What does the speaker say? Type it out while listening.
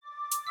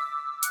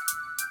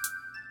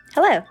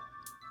Hello.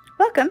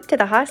 Welcome to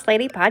the Hoss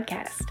Lady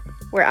Podcast,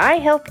 where I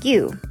help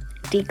you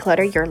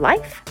declutter your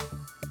life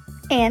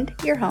and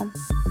your home.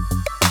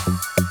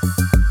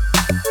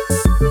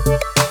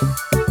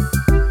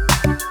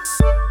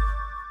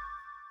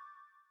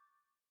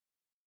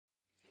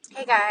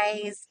 Hey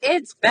guys,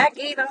 it's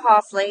Becky the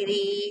Hoss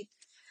Lady.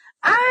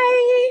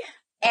 I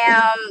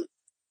am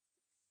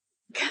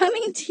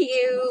coming to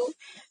you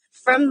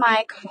from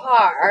my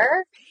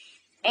car,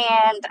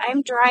 and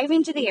I'm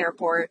driving to the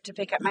airport to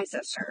pick up my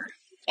sister.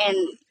 And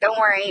don't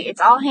worry,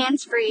 it's all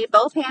hands-free,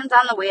 both hands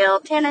on the wheel,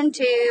 10 and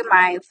 2.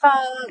 My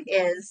phone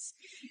is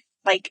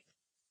like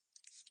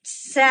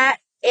set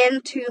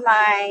into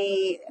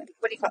my,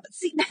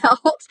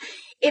 seatbelt.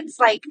 It's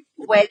like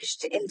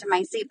wedged into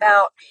my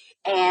seatbelt.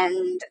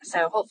 And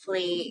so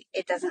hopefully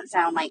it doesn't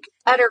sound like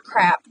utter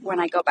crap when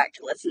I go back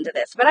to listen to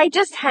this. But I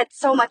just had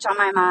so much on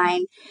my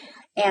mind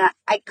and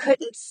I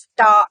couldn't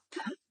stop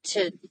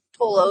to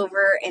pull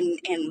over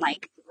and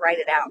like write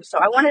it out. So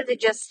I wanted to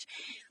just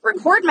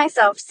record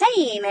myself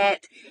saying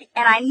it.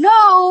 And I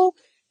know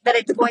that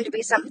it's going to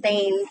be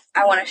something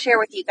I want to share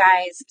with you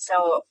guys.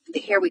 So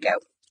here we go.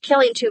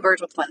 Killing two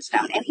birds with one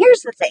stone. And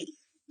here's the thing.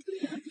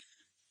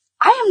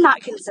 I am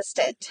not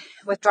consistent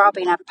with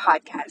dropping a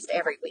podcast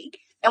every week.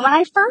 And when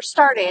I first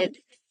started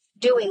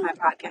doing my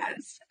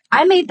podcast,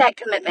 I made that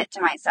commitment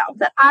to myself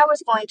that I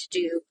was going to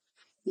do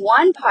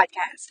one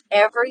podcast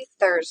every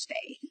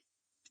Thursday.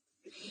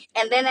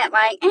 And then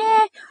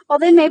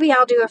then maybe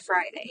I'll do a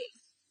Friday.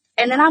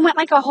 And then I went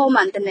like a whole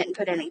month and didn't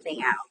put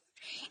anything out.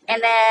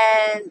 And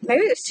then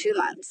maybe it was 2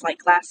 months,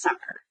 like last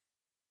summer.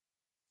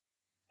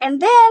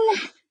 And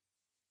then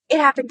it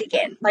happened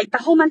again, like the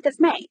whole month of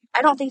May.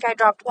 I don't think I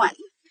dropped one.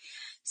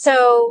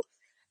 So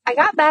I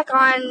got back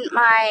on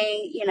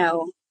my,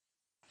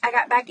 I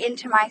got back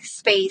into my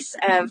space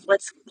of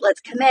let's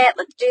commit,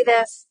 let's do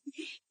this.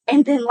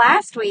 And then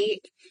last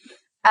week,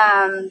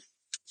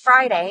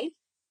 Friday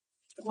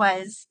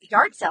was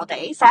yard sale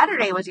day.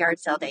 Saturday was yard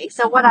sale day.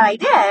 So what I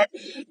did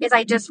is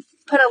I just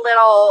put a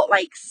little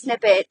like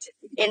snippet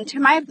into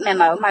my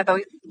memo, my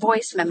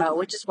voice memo,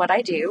 which is what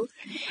I do.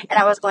 And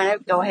I was going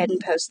to go ahead and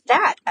post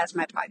that as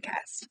my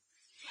podcast.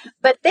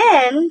 But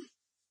then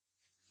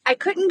I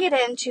couldn't get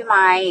into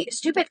my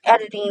stupid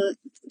editing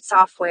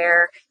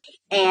software.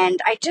 And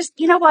I just,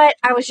 you know what?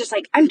 I was just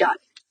like, I'm done.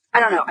 I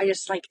don't know. I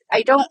just like,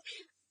 I don't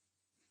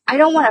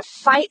want to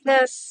fight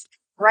this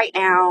right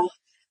now.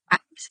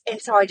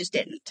 And so I just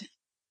didn't.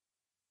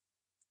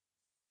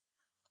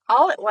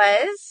 All it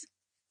was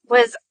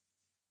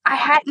I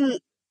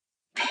hadn't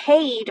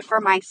paid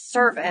for my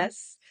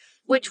service,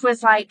 which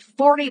was like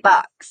 $40.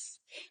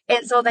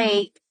 And so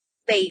they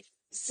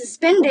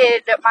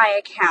suspended my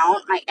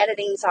account, my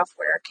editing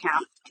software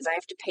account, because I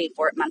have to pay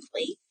for it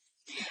monthly.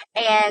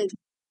 And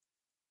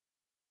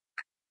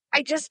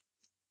I just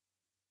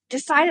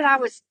decided I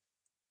was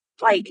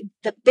like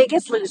the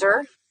biggest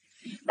loser,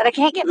 that I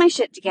can't get my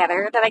shit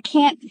together, that I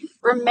can't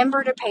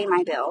remember to pay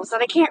my bills,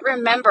 that I can't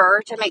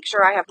remember to make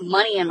sure I have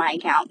money in my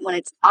account when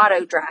it's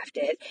auto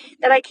drafted,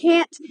 that I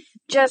can't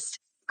just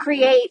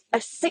create a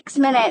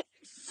 6-minute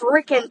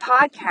freaking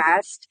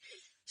podcast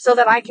so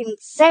that I can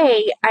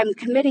say I'm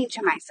committing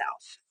to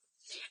myself.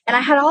 And I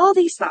had all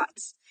these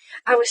thoughts.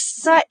 I was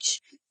such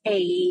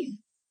a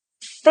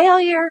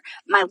failure.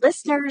 My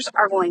listeners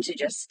are going to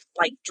just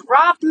like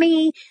drop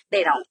me.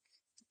 They don't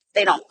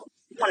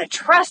want to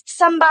trust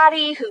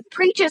somebody who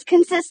preaches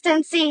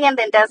consistency and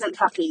then doesn't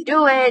fucking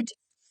do it.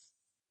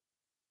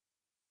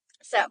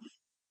 So,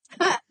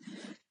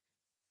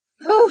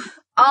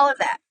 all of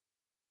that,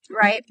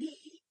 right?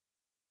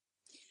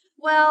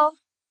 Well,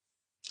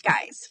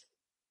 guys,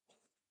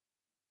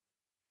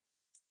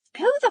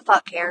 who the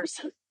fuck cares?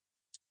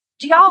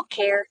 Do y'all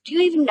care? Do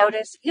you even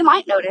notice? You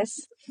might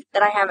notice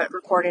that I haven't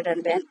recorded an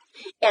event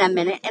in a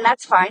minute, and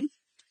that's fine.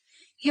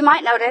 You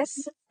might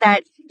notice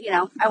that,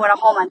 I went a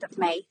whole month of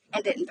May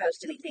and didn't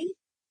post anything.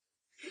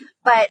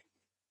 But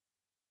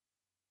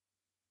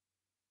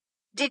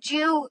did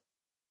you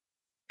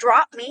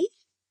drop me?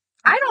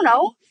 I don't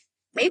know.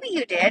 Maybe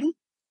you did.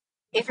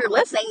 If you're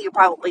listening, you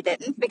probably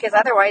didn't, because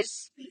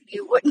otherwise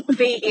you wouldn't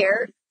be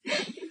here.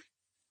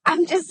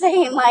 I'm just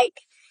saying,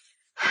 like,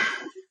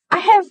 I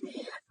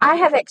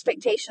have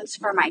expectations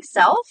for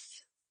myself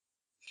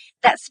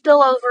that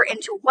spill over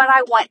into what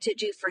I want to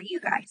do for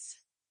you guys.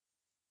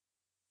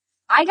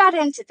 I got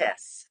into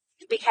this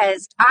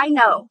because I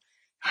know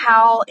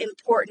how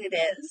important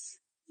it is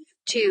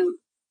to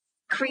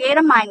create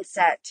a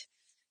mindset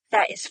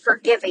that is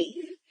forgiving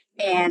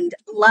and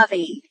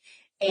loving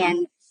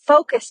and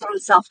focused on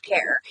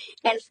self-care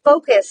and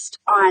focused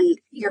on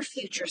your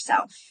future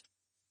self.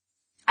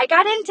 I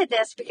got into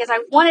this because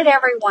I wanted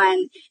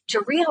everyone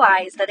to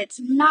realize that it's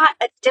not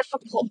a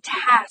difficult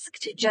task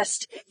to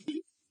just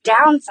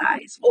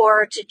downsize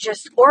or to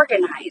just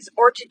organize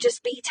or to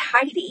just be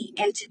tidy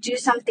and to do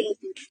something,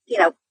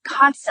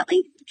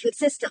 constantly,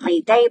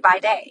 consistently, day by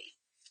day.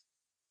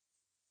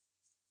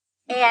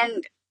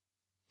 And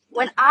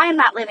when I'm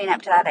not living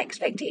up to that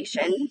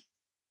expectation,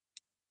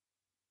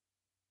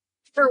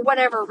 for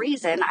whatever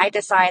reason, I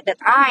decide that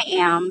I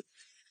am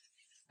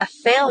a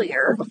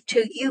failure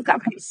to you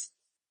guys.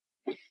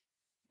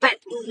 But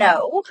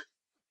no,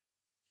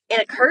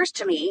 it occurs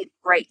to me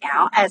right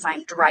now as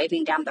I'm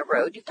driving down the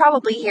road. You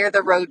probably hear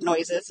the road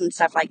noises and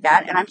stuff like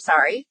that, and I'm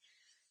sorry.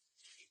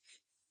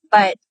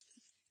 But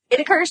it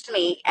occurs to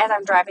me as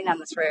I'm driving down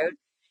this road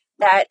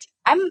that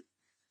I'm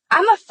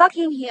a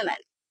fucking human.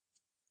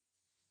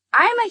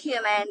 I'm a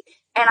human,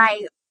 and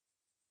I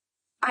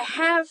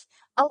have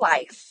a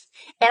life,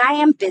 and I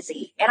am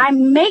busy, and I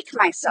make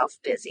myself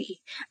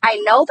busy.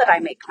 I know that I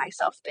make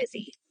myself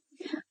busy.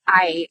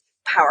 I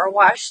power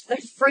wash the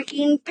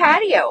freaking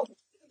patio,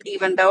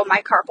 even though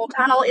my carpal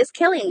tunnel is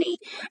killing me.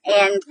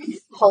 And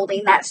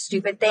holding that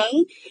stupid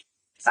thing,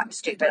 it's not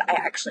stupid, I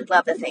actually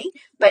love the thing,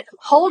 but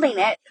holding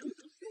it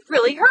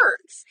really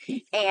hurts.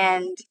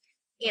 And,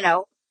 you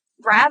know,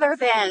 rather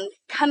than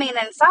coming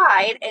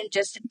inside and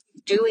just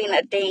doing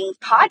a dang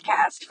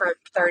podcast for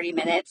 30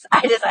 minutes,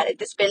 I decided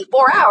to spend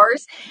 4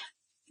 hours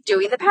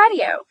doing the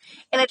patio.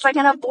 And it's like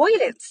an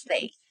avoidance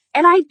thing.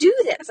 And I do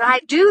this. And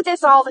I do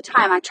this all the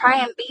time. I try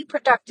and be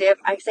productive.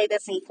 I say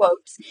this in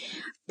quotes.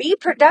 Be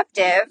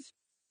productive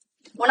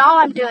when all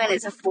I'm doing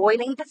is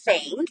avoiding the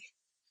thing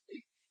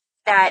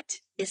that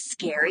is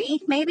scary,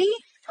 maybe.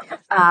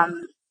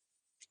 And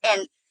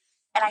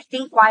I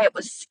think why it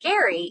was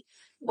scary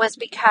was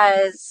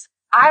because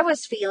I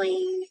was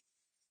feeling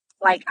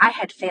like I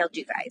had failed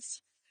you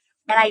guys.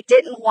 And I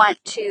didn't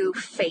want to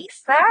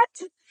face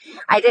that.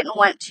 I didn't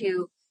want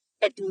to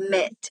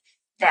admit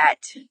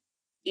that,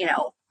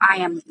 I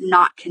am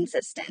not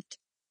consistent.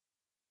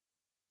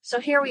 So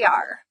here we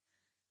are.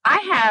 I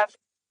have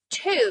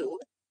two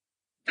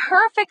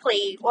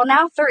perfectly, well,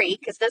 now three,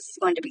 because this is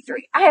going to be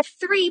three. I have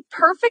three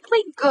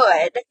perfectly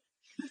good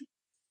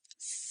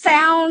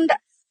sound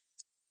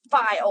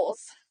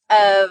files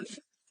of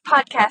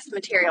podcast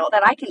material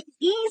that I can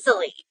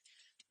easily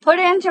put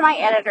into my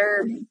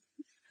editor,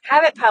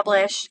 have it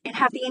published, and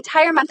have the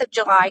entire month of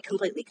July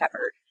completely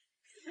covered.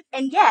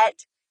 And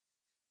yet,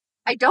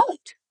 I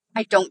don't.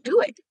 I don't do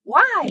it.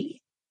 Why?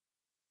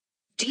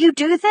 Do you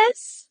do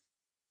this?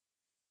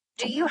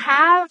 Do you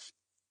have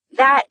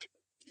that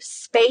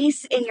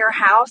space in your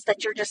house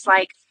that you're just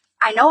like,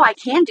 I know I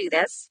can do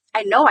this.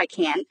 I know I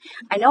can.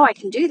 I know I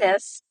can do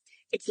this.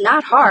 It's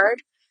not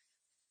hard.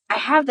 I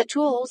have the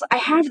tools. I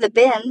have the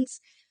bins.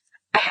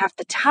 I have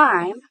the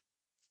time.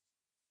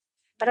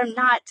 But I'm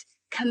not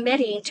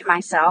committing to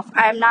myself.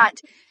 I'm not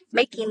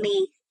making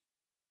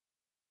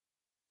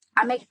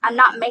I'm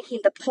not making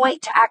the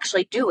point to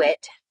actually do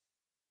it.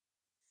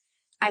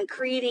 I'm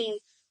creating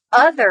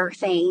other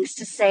things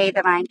to say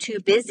that I'm too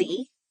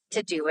busy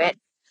to do it.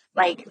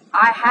 Like,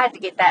 I had to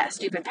get that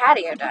stupid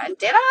patio done.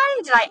 Did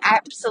I? Did I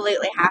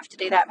absolutely have to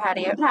do that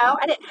patio? No,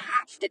 I didn't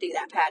have to do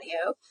that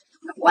patio.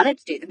 I wanted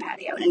to do the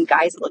patio. And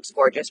guys, it looks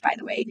gorgeous, by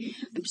the way.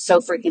 I'm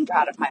so freaking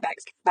proud of my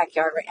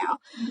backyard right now.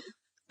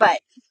 But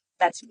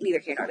that's neither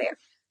here nor there.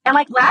 And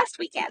like last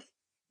weekend,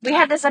 we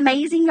had this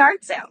amazing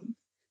yard sale.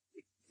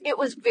 It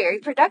was very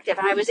productive,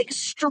 and I was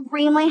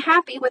extremely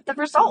happy with the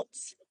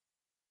results.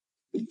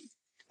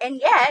 And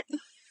yet,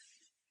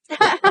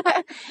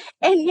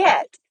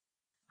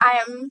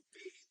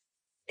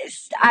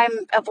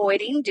 I'm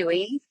avoiding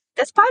doing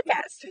this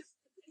podcast.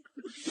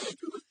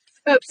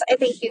 Oops, I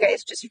think you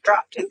guys just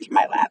dropped into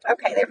my lap.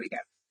 Okay, there we go.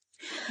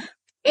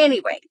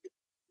 Anyway,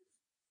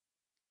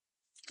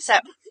 so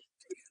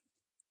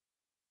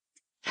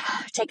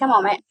take a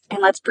moment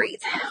and let's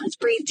breathe. Let's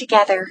breathe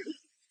together.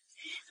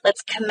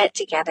 Let's commit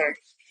together.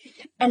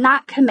 And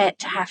not commit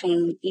to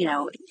having,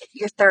 your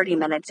 30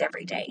 minutes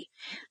every day.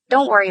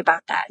 Don't worry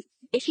about that.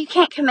 If you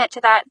can't commit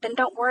to that, then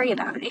don't worry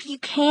about it. If you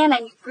can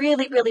and you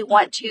really, really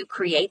want to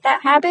create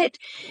that habit,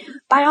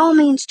 by all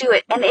means do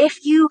it. And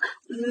if you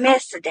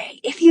miss a day,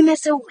 if you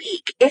miss a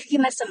week, if you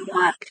miss a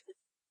month,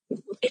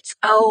 it's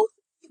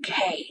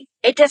okay.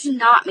 It does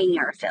not mean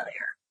you're a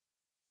failure.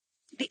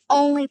 The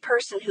only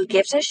person who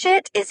gives a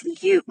shit is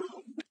you.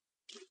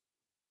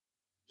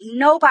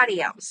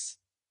 Nobody else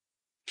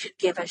could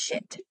give a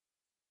shit.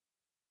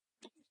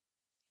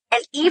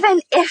 And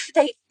even if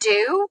they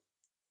do,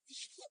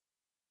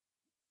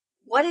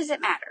 what does it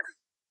matter?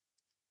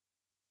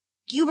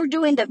 You were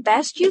doing the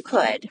best you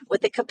could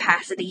with the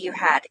capacity you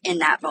had in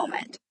that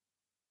moment.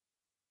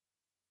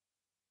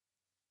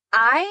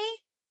 I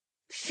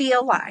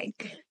feel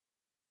like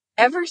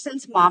ever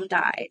since Mom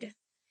died,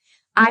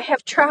 I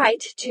have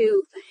tried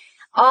to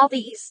all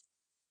these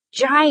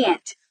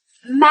giant,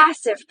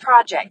 massive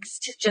projects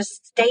to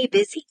just stay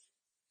busy.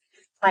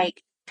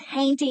 Like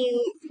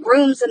painting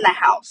rooms in the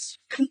house,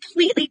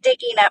 completely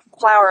digging up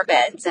flower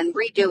beds and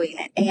redoing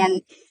it.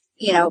 And,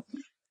 I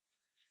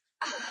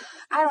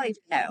don't even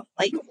know,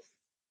 like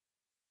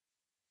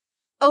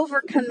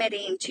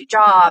overcommitting to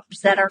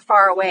jobs that are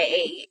far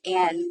away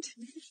and,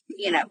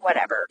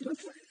 whatever.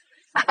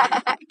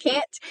 I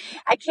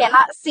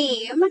cannot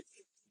seem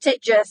to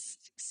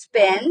just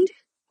spend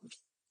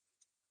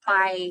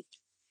my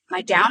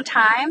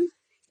downtime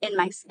in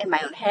my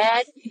own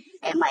head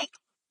and like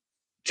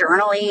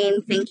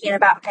journaling, thinking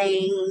about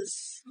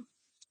things,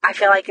 I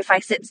feel like if I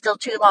sit still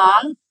too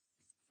long,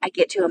 I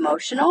get too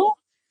emotional.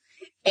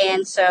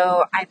 And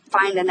so I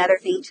find another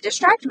thing to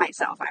distract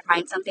myself. I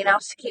find something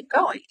else to keep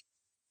going.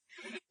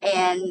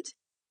 And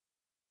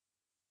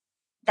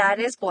that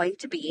is going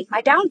to be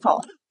my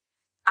downfall.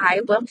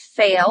 I will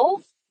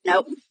fail.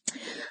 No,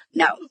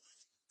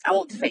 I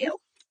won't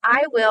fail.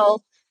 I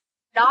will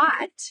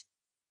not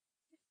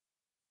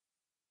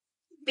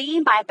be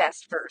my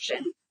best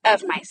version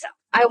of myself.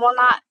 I will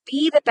not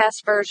be the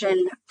best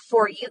version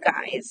for you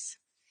guys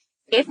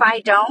if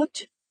I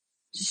don't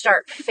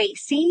start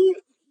facing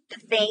the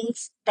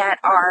things that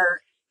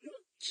are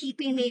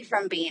keeping me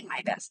from being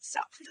my best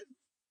self.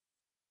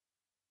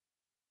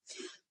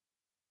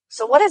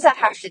 So what does that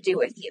have to do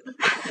with you?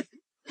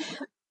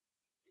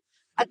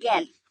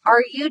 Again,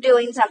 are you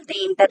doing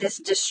something that is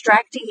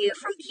distracting you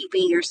from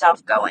keeping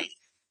yourself going?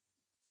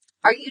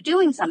 Are you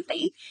doing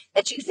something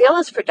that you feel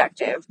is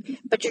productive,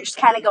 but you're just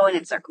kind of going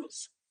in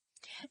circles?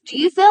 Do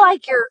you feel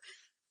like you're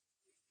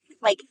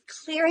like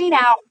clearing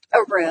out a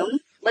room?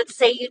 Let's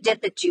say you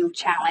did the June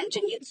challenge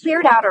and you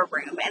cleared out a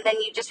room and then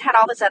you just had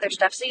all this other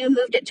stuff. So you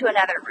moved it to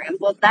another room.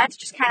 Well, that's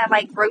just kind of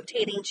like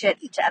rotating shit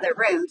into other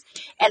rooms.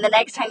 And the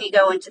next time you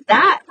go into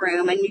that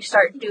room and you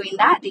start doing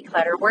that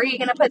declutter, where are you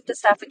going to put the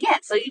stuff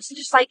again? So it's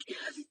just like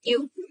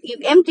you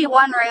empty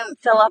one room,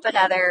 fill up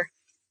another,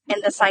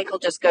 and the cycle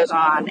just goes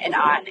on and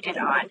on and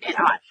on and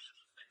on.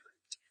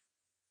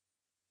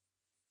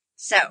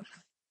 So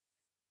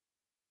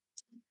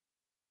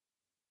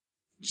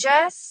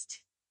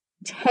just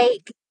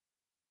take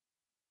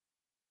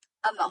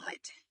a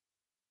moment.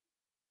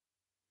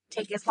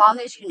 Take as long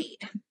as you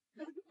need.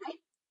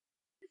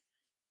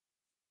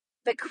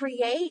 But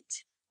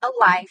create a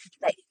life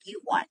that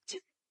you want,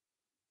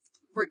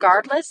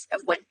 regardless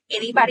of what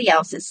anybody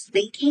else is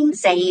thinking,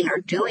 saying, or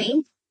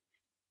doing,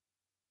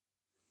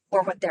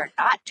 or what they're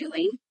not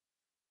doing.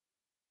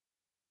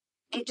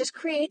 And just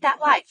create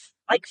that life.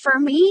 Like for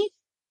me,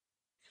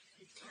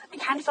 I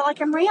kind of feel like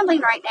I'm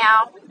rambling right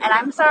now, and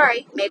I'm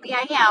sorry. Maybe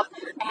I am.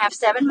 I have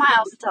 7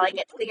 miles until I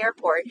get to the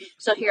airport.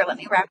 So here, let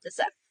me wrap this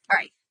up. All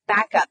right,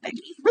 back up,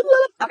 Becky.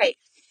 Okay.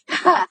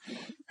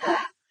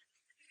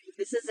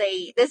 This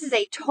is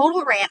a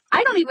total rant.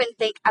 I don't even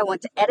think I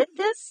want to edit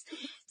this.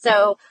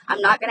 So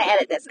I'm not going to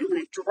edit this. I'm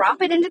going to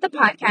drop it into the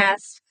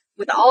podcast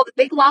with all the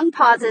big long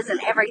pauses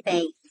and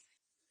everything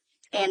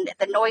and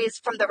the noise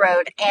from the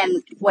road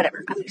and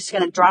whatever. I'm just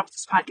going to drop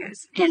this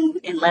podcast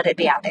and let it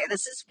be out there.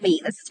 This is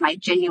me. This is my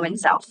genuine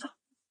self.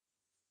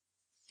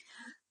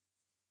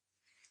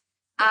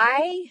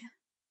 I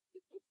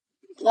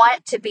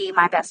want to be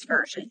my best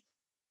version.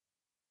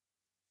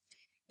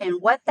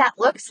 And what that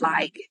looks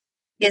like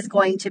is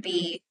going to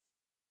be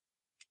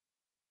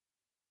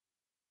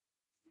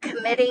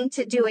committing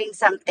to doing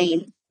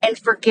something and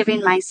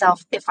forgiving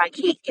myself if I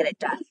can't get it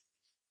done.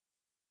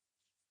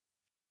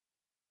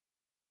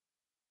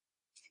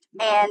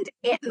 And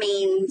it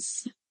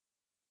means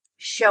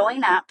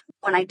showing up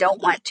when I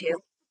don't want to,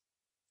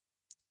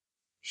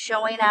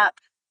 showing up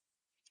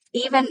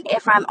even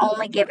if I'm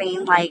only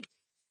giving like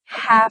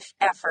half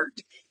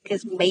effort,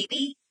 because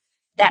maybe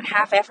that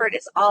half effort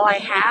is all I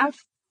have,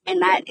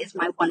 and that is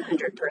my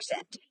 100%.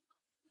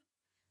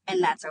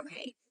 And that's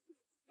okay.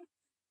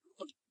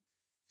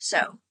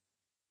 So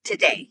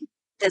today,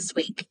 this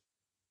week,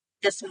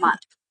 this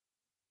month,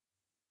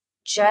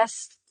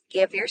 just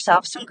give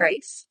yourself some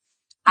grace.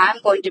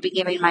 I'm going to be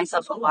giving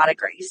myself a lot of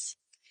grace.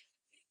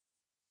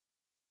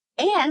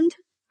 And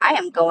I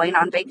am going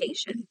on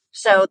vacation.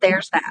 So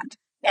there's that.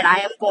 And I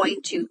am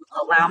going to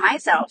allow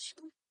myself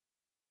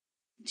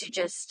to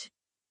just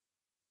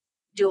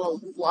do a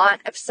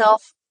lot of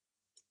self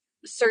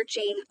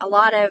searching, a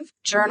lot of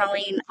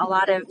journaling, a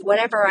lot of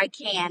whatever I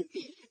can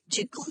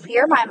to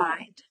clear my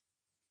mind.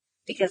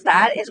 Because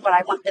that is what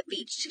I want the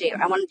beach to do.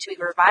 I want it to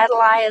be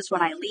revitalized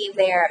when I leave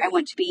there. I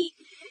want to be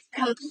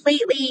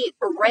completely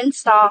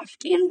rinsed off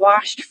and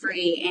washed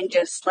free and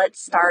just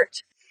let's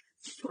start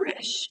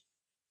fresh.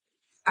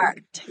 All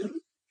right.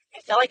 I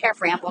feel like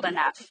I've rambled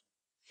enough.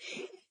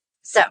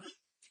 So,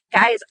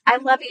 guys, I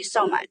love you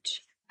so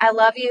much. I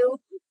love you.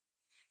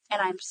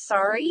 And I'm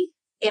sorry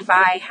if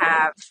I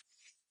have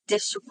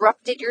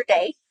disrupted your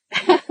day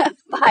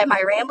by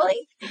my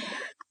rambling.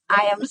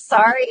 I am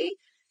sorry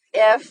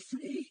if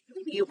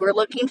you were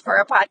looking for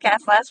a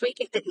podcast last week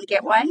and didn't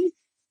get one.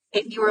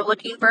 If you were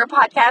looking for a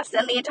podcast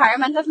in the entire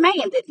month of May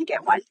and didn't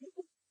get one.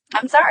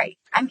 I'm sorry.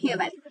 I'm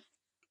human.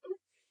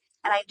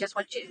 And I just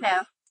want you to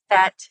know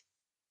that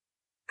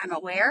I'm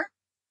aware.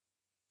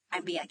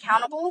 I'm being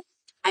accountable.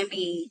 I'm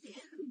being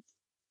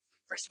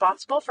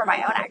responsible for my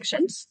own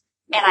actions.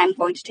 And I'm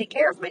going to take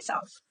care of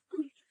myself,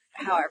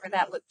 however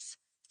that looks.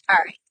 All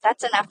right,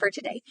 that's enough for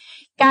today.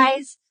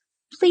 Guys,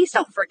 please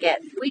don't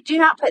forget, we do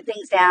not put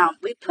things down.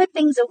 We put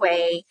things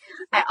away.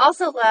 I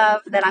also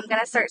love that I'm going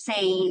to start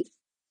saying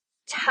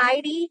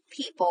tidy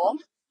people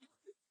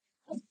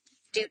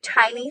do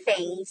tiny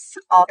things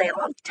all day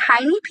long.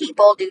 Tiny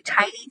people do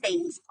tiny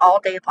things all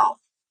day long.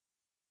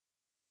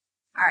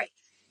 All right,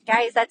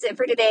 guys, that's it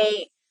for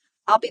today.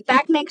 I'll be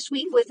back next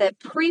week with a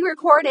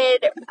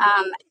pre-recorded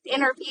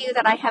interview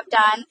that I have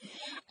done.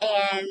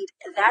 And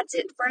that's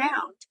it for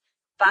now.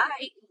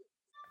 Bye.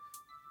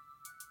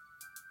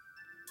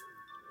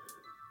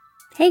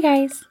 Hey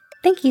guys,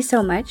 thank you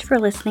so much for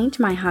listening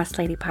to my Hoss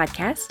Lady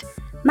podcast.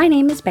 My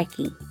name is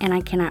Becky, and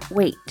I cannot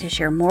wait to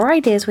share more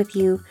ideas with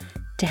you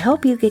to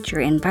help you get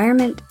your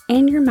environment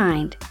and your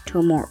mind to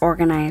a more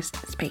organized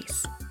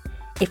space.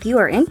 If you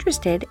are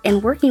interested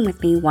in working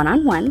with me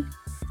one-on-one,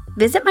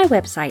 visit my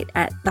website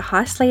at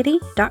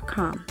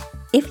thehosslady.com.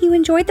 If you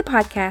enjoyed the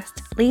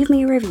podcast, leave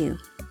me a review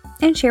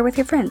and share with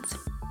your friends.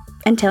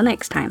 Until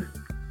next time,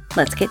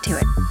 let's get to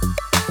it.